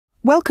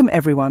Welcome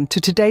everyone to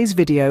today's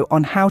video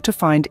on how to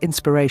find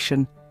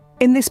inspiration.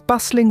 In this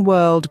bustling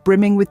world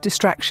brimming with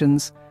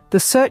distractions, the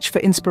search for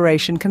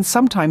inspiration can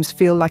sometimes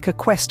feel like a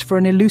quest for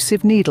an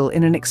elusive needle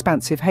in an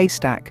expansive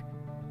haystack.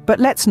 But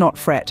let's not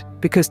fret,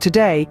 because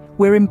today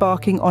we're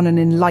embarking on an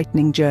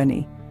enlightening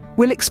journey.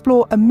 We'll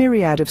explore a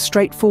myriad of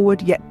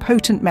straightforward yet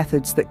potent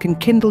methods that can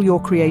kindle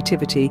your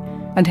creativity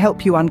and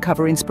help you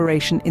uncover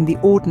inspiration in the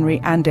ordinary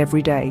and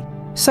everyday.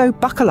 So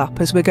buckle up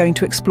as we're going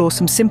to explore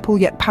some simple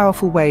yet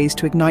powerful ways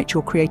to ignite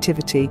your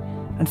creativity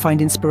and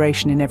find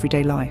inspiration in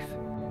everyday life.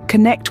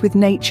 Connect with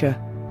nature.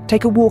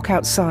 Take a walk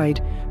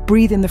outside,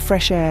 breathe in the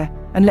fresh air,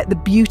 and let the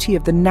beauty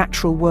of the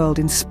natural world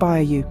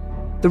inspire you.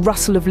 The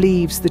rustle of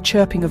leaves, the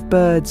chirping of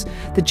birds,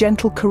 the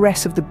gentle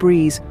caress of the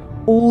breeze,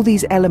 all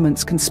these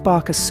elements can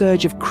spark a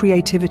surge of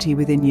creativity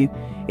within you.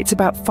 It's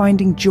about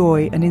finding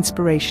joy and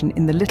inspiration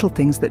in the little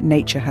things that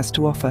nature has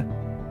to offer.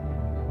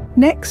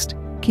 Next,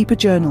 keep a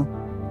journal.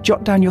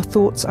 Jot down your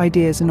thoughts,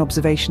 ideas, and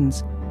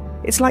observations.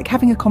 It's like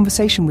having a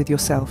conversation with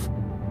yourself.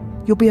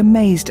 You'll be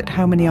amazed at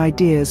how many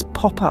ideas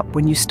pop up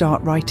when you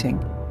start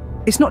writing.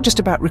 It's not just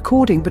about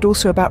recording, but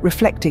also about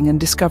reflecting and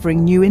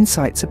discovering new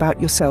insights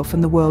about yourself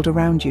and the world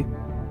around you.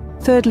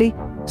 Thirdly,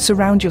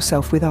 surround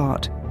yourself with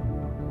art.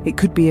 It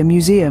could be a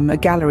museum, a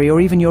gallery, or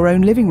even your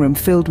own living room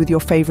filled with your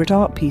favorite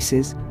art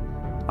pieces.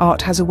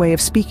 Art has a way of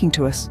speaking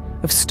to us,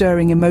 of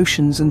stirring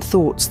emotions and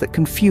thoughts that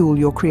can fuel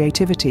your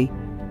creativity.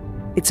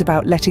 It's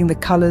about letting the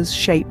colors,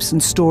 shapes,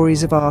 and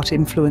stories of art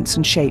influence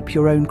and shape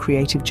your own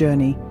creative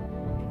journey.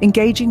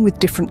 Engaging with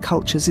different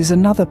cultures is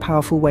another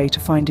powerful way to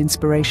find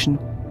inspiration.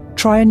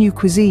 Try a new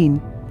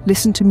cuisine,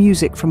 listen to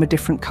music from a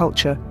different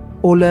culture,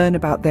 or learn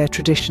about their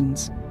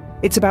traditions.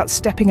 It's about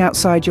stepping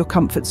outside your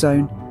comfort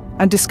zone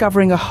and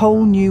discovering a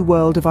whole new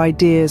world of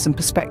ideas and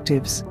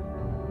perspectives.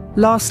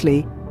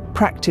 Lastly,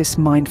 practice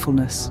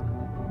mindfulness.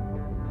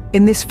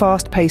 In this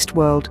fast-paced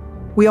world,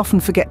 we often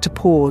forget to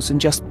pause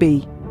and just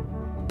be.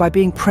 By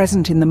being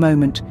present in the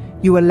moment,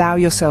 you allow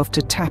yourself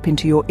to tap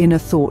into your inner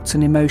thoughts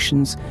and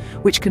emotions,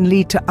 which can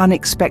lead to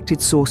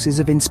unexpected sources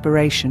of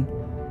inspiration.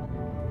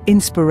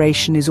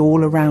 Inspiration is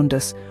all around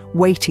us,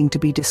 waiting to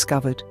be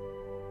discovered.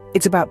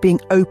 It's about being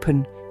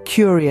open,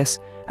 curious,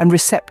 and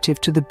receptive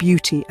to the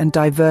beauty and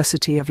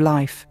diversity of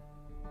life.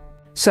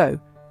 So,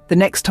 the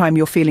next time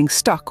you're feeling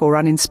stuck or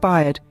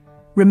uninspired,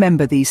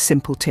 remember these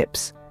simple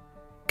tips.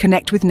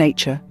 Connect with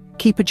nature,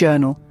 keep a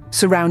journal,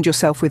 surround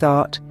yourself with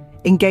art,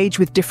 engage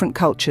with different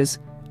cultures,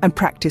 and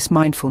practice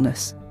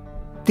mindfulness.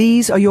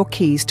 These are your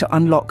keys to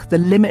unlock the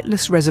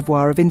limitless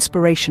reservoir of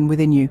inspiration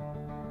within you.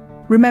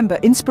 Remember,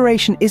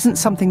 inspiration isn't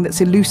something that's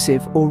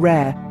elusive or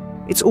rare.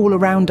 It's all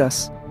around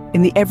us,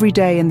 in the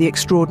everyday and the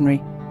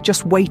extraordinary,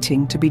 just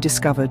waiting to be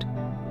discovered.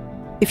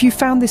 If you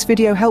found this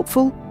video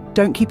helpful,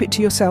 don't keep it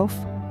to yourself.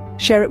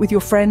 Share it with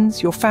your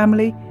friends, your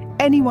family,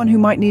 anyone who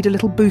might need a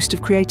little boost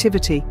of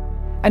creativity.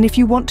 And if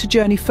you want to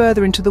journey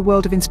further into the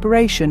world of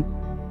inspiration,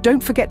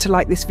 don't forget to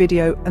like this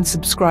video and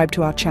subscribe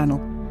to our channel.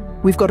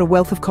 We've got a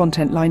wealth of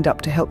content lined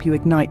up to help you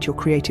ignite your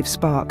creative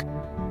spark.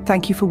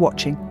 Thank you for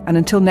watching, and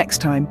until next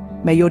time,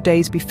 may your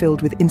days be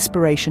filled with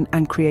inspiration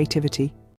and creativity.